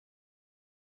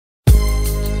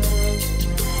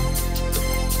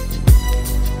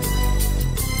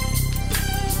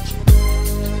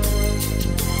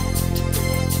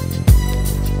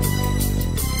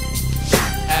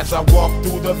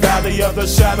the valley of the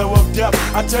shadow of death,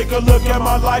 I take a look at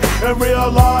my life and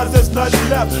realize there's nothing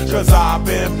left. Cause I've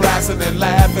been blasting and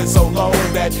laughing so long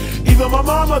that even my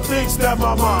mama thinks that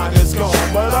my mind is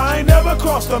gone. But I ain't never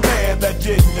crossed a man that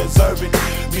didn't deserve it.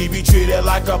 Me be treated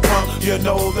like a punk, you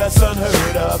know that's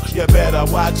unheard of. You better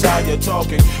watch how you're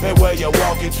talking and where you're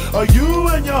walking, or you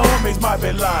and your homies might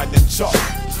be lying in chalk.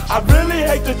 I really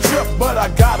hate the trip, but I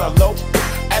gotta low.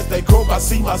 As they croak, I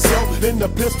see myself in the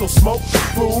pistol smoke.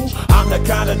 Fool, I'm the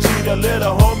kind of G the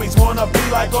little homies wanna be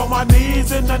like, on my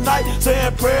knees in the night,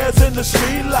 saying prayers in the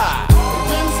street light.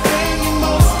 Been spending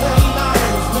most of their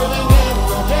lives living in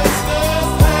the gangster's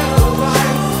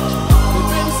paradise. We've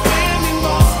been spending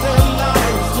most of their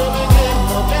lives living in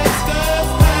the gangster's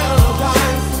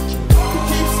paradise. We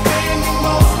keep spending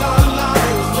most of our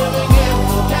lives living in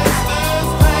the gangster's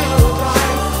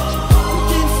paradise. We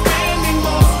keep spending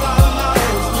most of our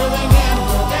lives living in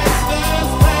the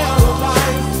gangster's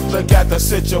paradise. Look at the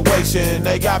situation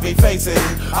they got me facing.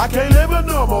 I can't live a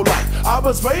normal life. I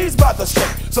was raised by the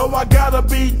state, so I gotta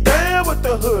be down with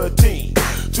the hood team.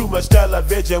 Too much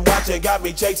television watching got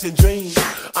me chasing dreams.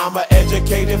 I'm an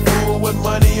educated fool with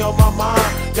money on my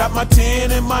mind. Got my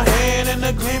tin in my hand and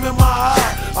a gleam in my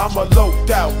eye. I'm a loped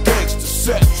out gangster,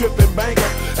 set tripping banker,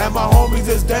 and my homies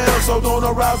is down, so don't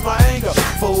arouse my anger.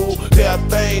 Fool,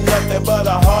 death ain't nothing but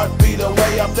a heartbeat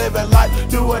away. I'm living life,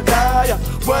 do or die.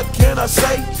 What can I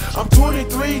say? I'm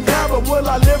 23 now, but will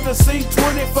I live to see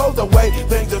 24? The way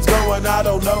things is going, I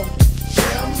don't know.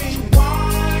 Tell me,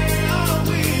 why are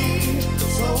we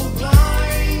so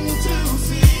blind to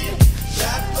see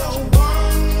that the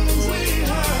ones we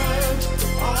hurt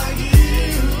are you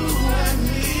and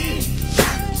me?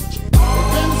 We've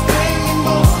been spending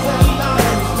most of our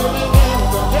lives living in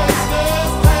the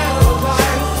gangster's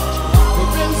paradise.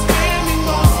 We've been spending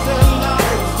most of our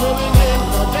lives living in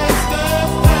the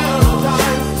gangster's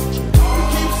paradise. We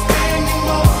keep spending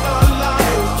most of our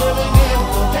lives living in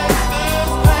the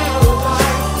gangster's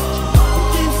paradise. We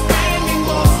keep spending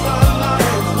most of our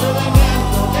lives living in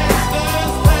the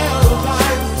gangster's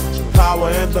paradise. Power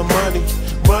and the money,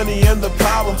 money and the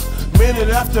power. Minute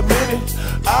after minute,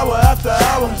 hour after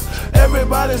hour,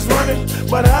 everybody's running,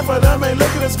 but half of them ain't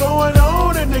looking what's going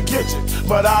on in the kitchen.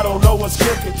 But I don't know what's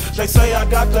cooking. They say I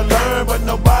got to learn, but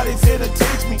nobody's here to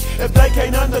teach me. If they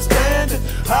can't understand it,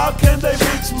 how can they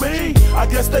reach me? I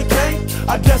guess they can't,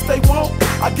 I guess they won't,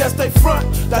 I guess they front.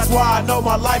 That's why I know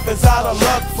my life is out of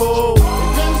luck, fool.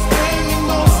 We've been spending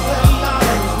most of